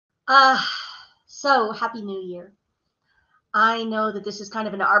Uh, so happy New Year. I know that this is kind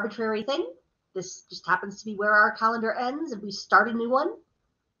of an arbitrary thing. This just happens to be where our calendar ends and we start a new one.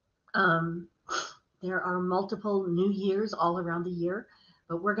 Um, there are multiple New Years all around the year,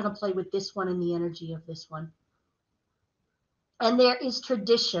 but we're going to play with this one and the energy of this one. And there is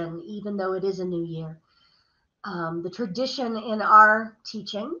tradition, even though it is a new year. The tradition in our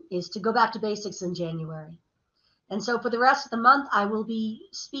teaching is to go back to basics in January. And so for the rest of the month, I will be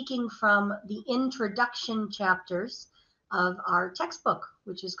speaking from the introduction chapters of our textbook,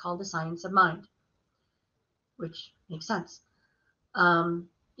 which is called The Science of Mind, which makes sense.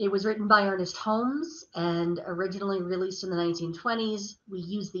 It was written by Ernest Holmes and originally released in the 1920s. We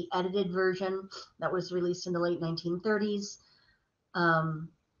use the edited version that was released in the late 1930s,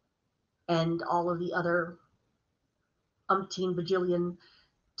 and all of the other umpteen bajillion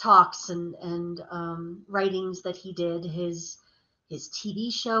talks and writings that he did. His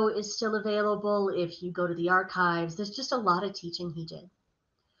TV show is still available if you go to the archives. There's just a lot of teaching he did.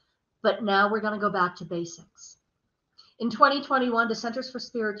 But now we're going to go back to basics. In 2021, the Centers for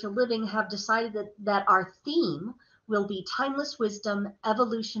Spiritual Living have decided that our theme will be timeless wisdom,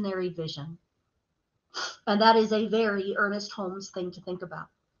 evolutionary vision. And that is a very Ernest Holmes thing to think about.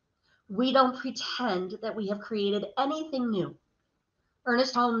 We don't pretend that we have created anything new.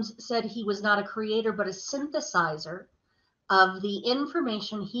 Ernest Holmes said he was not a creator, but a synthesizer of the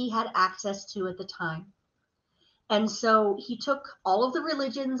information he had access to at the time. And so he took all of the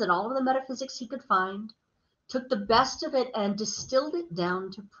religions and all of the metaphysics he could find, took the best of it and distilled it down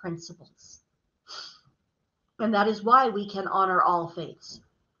to principles. And that is why we can honor all faiths,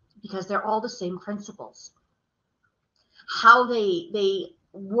 because they're all the same principles. How they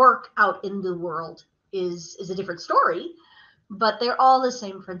work out in the world is a different story, but they're all the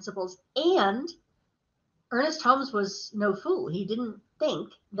same principles. And Ernest Holmes was no fool. He didn't think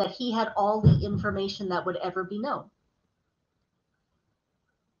that he had all the information that would ever be known.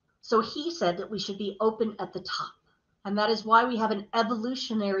 So he said that we should be open at the top. And that is why we have an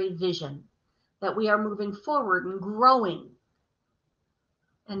evolutionary vision, that we are moving forward and growing.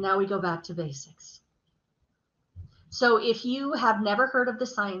 And now we go back to basics. So if you have never heard of the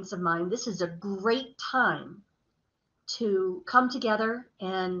Science of Mind, this is a great time to come together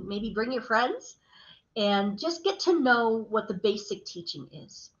and maybe bring your friends and just get to know what the basic teaching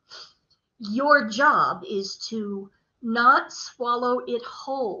is. Your job is to not swallow it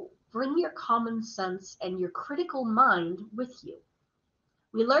whole. Bring your common sense and your critical mind with you.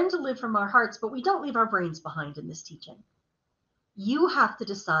 We learn to live from our hearts, but we don't leave our brains behind in this teaching. You have to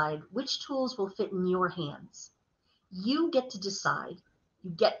decide which tools will fit in your hands. You get to decide.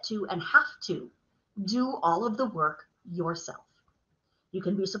 You get to and have to do all of the work yourself. You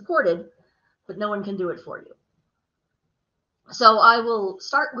can be supported, but no one can do it for you. So I will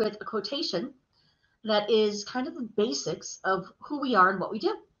start with a quotation that is kind of the basics of who we are and what we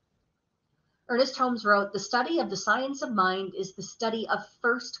do. Ernest Holmes wrote, "The study of the science of mind is the study of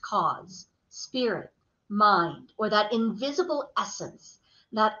first cause, spirit, mind, or that invisible essence,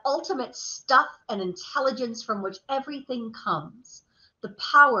 that ultimate stuff and intelligence from which everything comes, the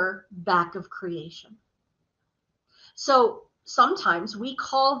power back of creation." So sometimes we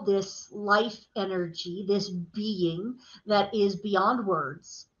call this life energy, this being that is beyond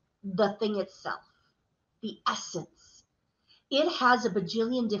words, the thing itself, the essence. It has a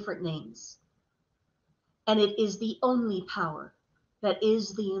bajillion different names. And it is the only power that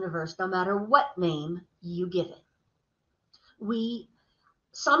is the universe, no matter what name you give it.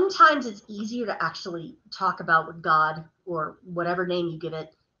 Sometimes it's easier to actually talk about what God or whatever name you give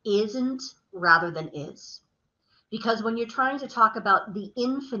it isn't rather than is. Because when you're trying to talk about the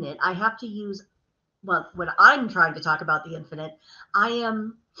infinite, I have to use, well, when I'm trying to talk about the infinite, I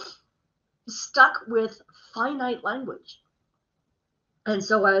am stuck with finite language. And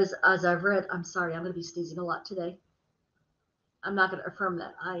so as I've read, I'm sorry, I'm going to be sneezing a lot today. I'm not going to affirm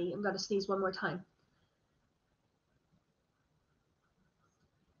that. I am going to sneeze one more time.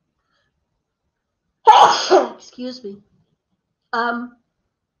 Excuse me.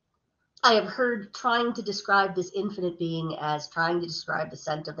 I have heard trying to describe this infinite being as trying to describe the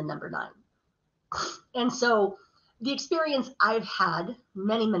scent of the number 9. And so the experience I've had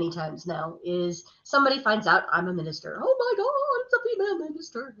many, many times now is somebody finds out I'm a minister. Oh my God, it's a female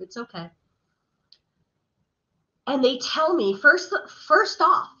minister. It's okay. And they tell me, first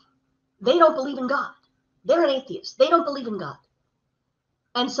off, they don't believe in God. They're an atheist. They don't believe in God.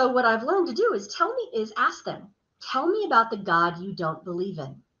 And so what I've learned to do is ask them, tell me about the God you don't believe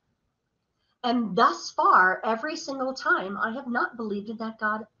in. And thus far, every single time, I have not believed in that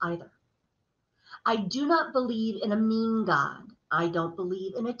God either. I do not believe in a mean God. I don't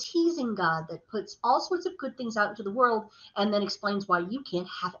believe in a teasing God that puts all sorts of good things out into the world and then explains why you can't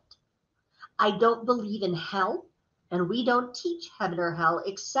have it. I don't believe in hell, and we don't teach heaven or hell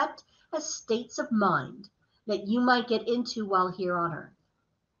except as states of mind that you might get into while here on earth.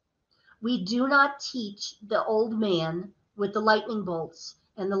 We do not teach the old man with the lightning bolts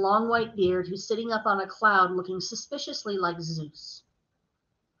and the long white beard who's sitting up on a cloud looking suspiciously like Zeus.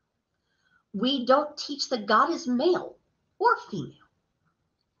 We don't teach that God is male or female.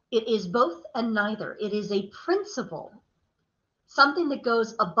 It is both and neither. It is a principle, something that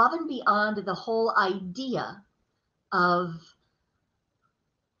goes above and beyond the whole idea of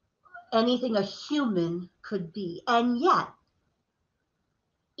anything a human could be. And yet,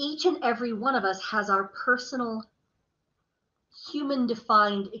 each and every one of us has our personal human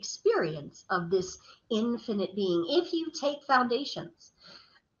defined experience of this infinite being. If you take foundations,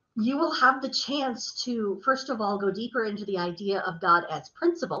 you will have the chance to, first of all, go deeper into the idea of God as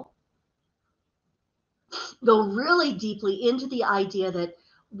principle, go really deeply into the idea that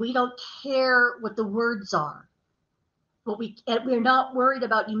we don't care what the words are. But we're not worried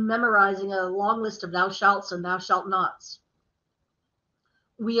about you memorizing a long list of thou shalts and thou shalt nots.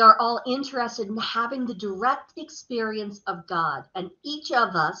 We are all interested in having the direct experience of God, and each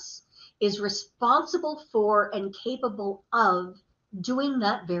of us is responsible for and capable of doing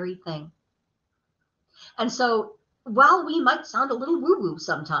that very thing. And so while we might sound a little woo-woo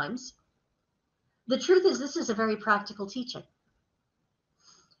sometimes, the truth is this is a very practical teaching.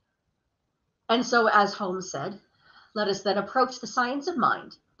 And so, as Holmes said, let us then approach the science of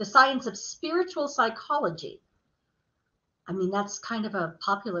mind, the science of spiritual psychology. I mean, that's kind of a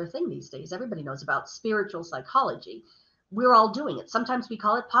popular thing these days. Everybody knows about spiritual psychology. We're all doing it. Sometimes we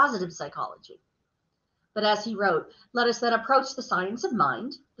call it positive psychology. But as he wrote, let us then approach the science of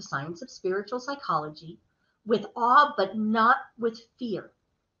mind, the science of spiritual psychology, with awe, but not with fear.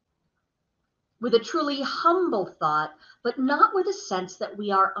 With a truly humble thought, but not with a sense that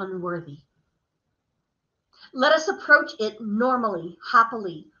we are unworthy. Let us approach it normally,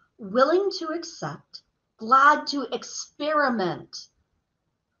 happily, willing to accept, glad to experiment,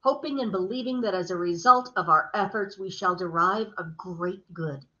 hoping and believing that as a result of our efforts, we shall derive a great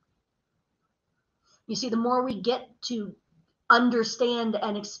good. You see, the more we get to understand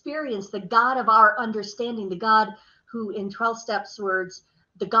and experience the God of our understanding, the God who, in 12 Steps words,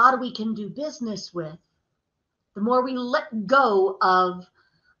 the God we can do business with, the more we let go of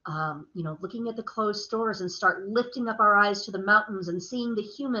looking at the closed stores and start lifting up our eyes to the mountains and seeing the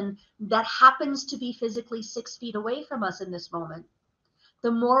human that happens to be physically 6 feet away from us in this moment. The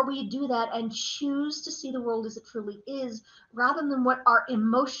more we do that and choose to see the world as it truly is, rather than what our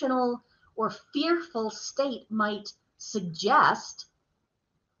emotional or fearful state might suggest,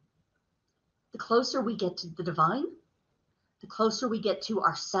 the closer we get to the divine, the closer we get to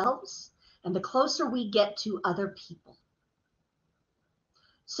ourselves, and the closer we get to other people.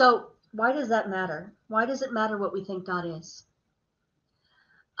 So why does that matter? Why does it matter what we think God is?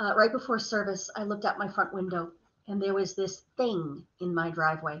 Right before service, I looked out my front window and there was this thing in my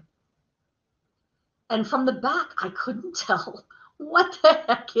driveway. And from the back, I couldn't tell what the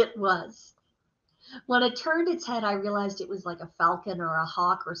heck it was. When it turned its head, I realized it was like a falcon or a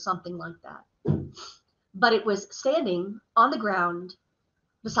hawk or something like that. But it was standing on the ground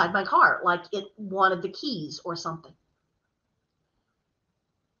beside my car, like it wanted the keys or something.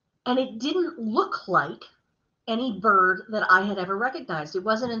 And it didn't look like any bird that I had ever recognized. It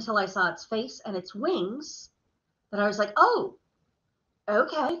wasn't until I saw its face and its wings that I was like, oh,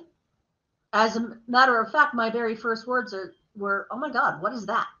 okay. As a matter of fact, my very first words were, oh my God, what is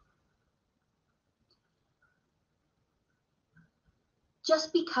that?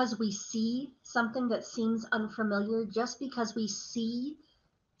 Just because we see something that seems unfamiliar, just because we see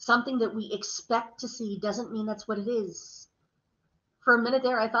something that we expect to see, doesn't mean that's what it is. For a minute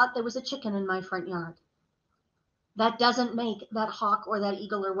there, I thought there was a chicken in my front yard. That doesn't make that hawk or that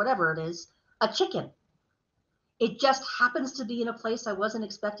eagle or whatever it is a chicken. It just happens to be in a place I wasn't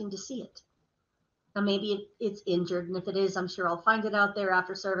expecting to see it. Now, maybe it's injured, and if it is, I'm sure I'll find it out there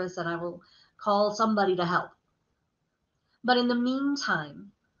after service and I will call somebody to help. But in the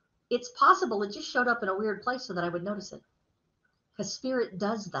meantime, it's possible it just showed up in a weird place so that I would notice it. Because spirit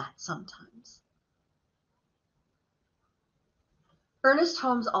does that sometimes. Ernest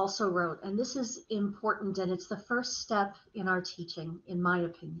Holmes also wrote, and this is important, and it's the first step in our teaching, in my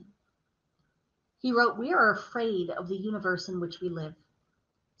opinion. He wrote, we are afraid of the universe in which we live,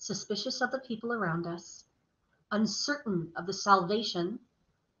 suspicious of the people around us, uncertain of the salvation.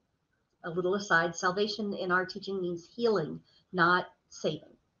 A little aside, salvation in our teaching means healing, not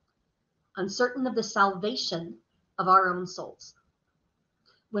saving. Uncertain of the salvation of our own souls.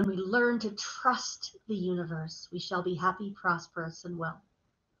 When we learn to trust the universe, we shall be happy, prosperous, and well.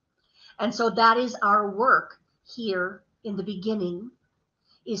 And so that is our work here in the beginning,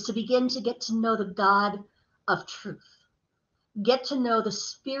 is to begin to get to know the God of truth. Get to know the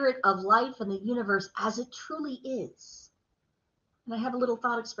spirit of life and the universe as it truly is. And I have a little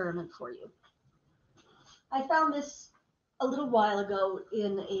thought experiment for you. I found this a little while ago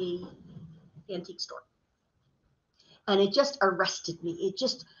in a antique store. And it just arrested me. It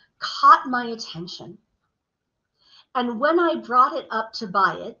just caught my attention. And when I brought it up to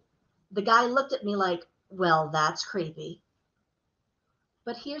buy it, the guy looked at me like, well, that's creepy.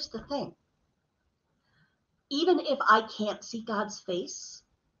 But here's the thing. Even if I can't see God's face,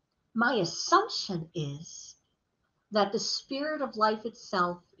 my assumption is that the spirit of life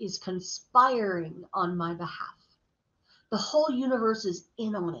itself is conspiring on my behalf. The whole universe is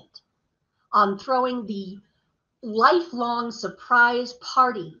in on it, on throwing the lifelong surprise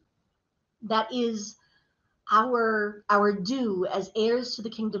party that is our due as heirs to the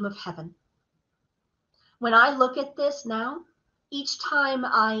kingdom of heaven. When I look at this now, each time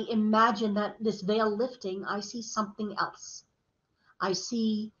I imagine that this veil lifting, I see something else. I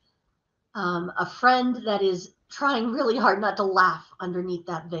see a friend that is trying really hard not to laugh underneath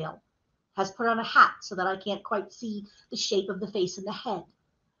that veil, has put on a hat so that I can't quite see the shape of the face and the head.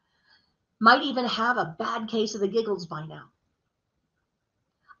 Might even have a bad case of the giggles by now.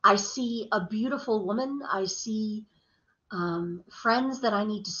 I see a beautiful woman. I see friends that I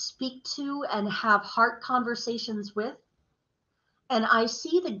need to speak to and have heart conversations with. And I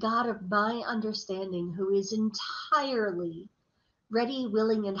see the God of my understanding, who is entirely ready,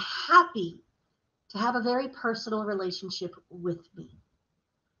 willing, and happy to have a very personal relationship with me.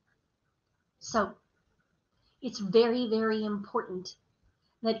 So it's very, very important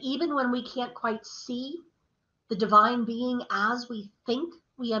that even when we can't quite see the divine being as we think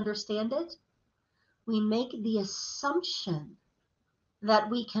we understand it, we make the assumption that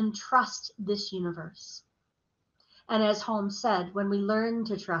we can trust this universe. And as Holmes said, when we learn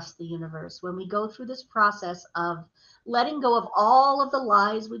to trust the universe, when we go through this process of letting go of all of the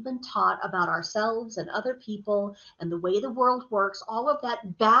lies we've been taught about ourselves and other people and the way the world works, all of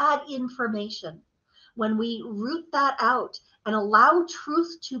that bad information, when we root that out and allow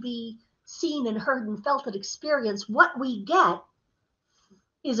truth to be seen and heard and felt and experienced, what we get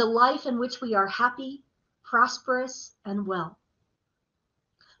is a life in which we are happy, prosperous, and well,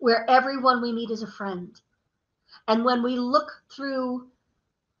 where everyone we meet is a friend. And when we look through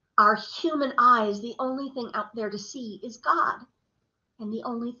our human eyes, the only thing out there to see is God. And the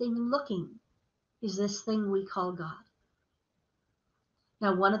only thing looking is this thing we call God.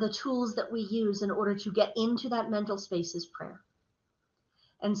 Now, one of the tools that we use in order to get into that mental space is prayer.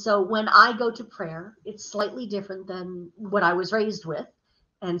 And so when I go to prayer, it's slightly different than what I was raised with,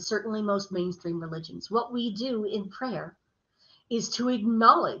 and certainly most mainstream religions. What we do in prayer is to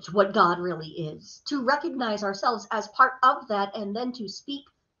acknowledge what God really is, to recognize ourselves as part of that, and then to speak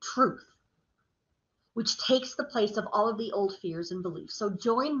truth, which takes the place of all of the old fears and beliefs. So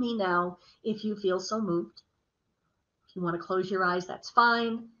join me now if you feel so moved. If you want to close your eyes, that's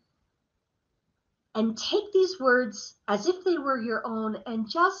fine. And take these words as if they were your own and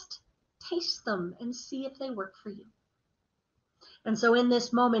just taste them and see if they work for you. And so in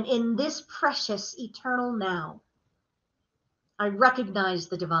this moment, in this precious eternal now, I recognize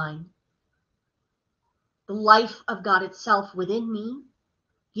the divine, the life of God itself within me,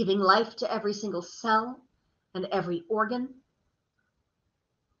 giving life to every single cell and every organ.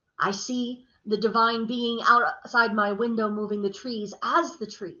 I see the divine being outside my window moving the trees as the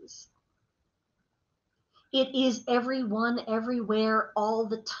trees. It is everyone, everywhere, all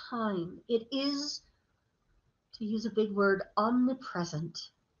the time. It is, to use a big word, omnipresent.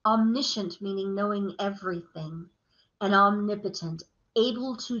 Omniscient, meaning knowing everything, and omnipotent,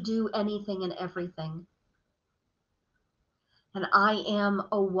 able to do anything and everything. And I am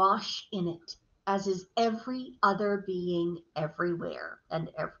awash in it, as is every other being everywhere and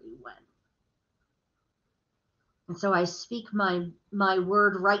everywhen. And so I speak my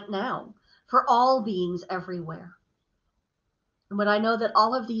word right now for all beings everywhere. And when I know that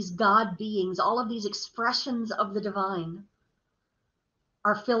all of these God beings, all of these expressions of the divine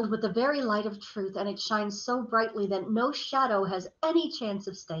are filled with the very light of truth, and it shines so brightly that no shadow has any chance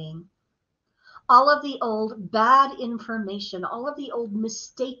of staying. All of the old bad information, all of the old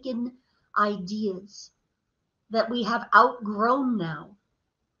mistaken ideas that we have outgrown now,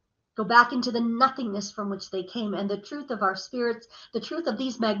 go back into the nothingness from which they came, and the truth of our spirits, the truth of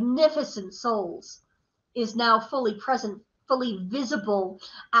these magnificent souls, is now fully present, fully visible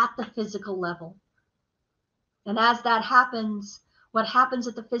at the physical level. And as that happens, What happens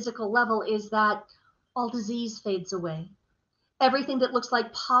at the physical level is that all disease fades away. Everything that looks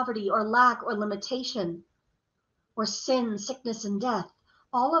like poverty or lack or limitation or sin, sickness, and death,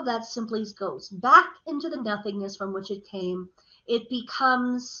 all of that simply goes back into the nothingness from which it came. It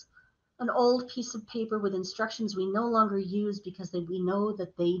becomes an old piece of paper with instructions we no longer use because we know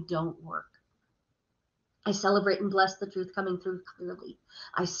that they don't work. I celebrate and bless the truth coming through clearly.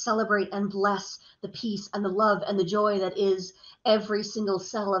 I celebrate and bless the peace and the love and the joy that is every single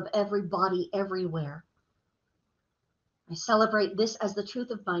cell of every body everywhere. I celebrate this as the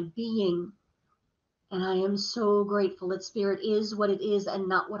truth of my being. And I am so grateful that spirit is what it is and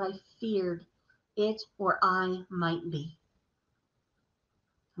not what I feared it or I might be.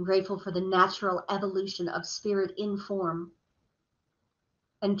 I'm grateful for the natural evolution of spirit in form.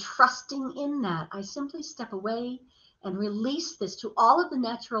 And trusting in that, I simply step away and release this to all of the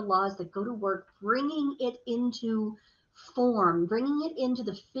natural laws that go to work, bringing it into form, bringing it into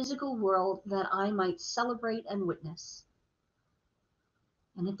the physical world that I might celebrate and witness.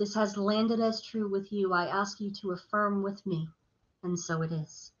 And if this has landed as true with you, I ask you to affirm with me, and so it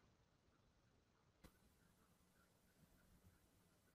is.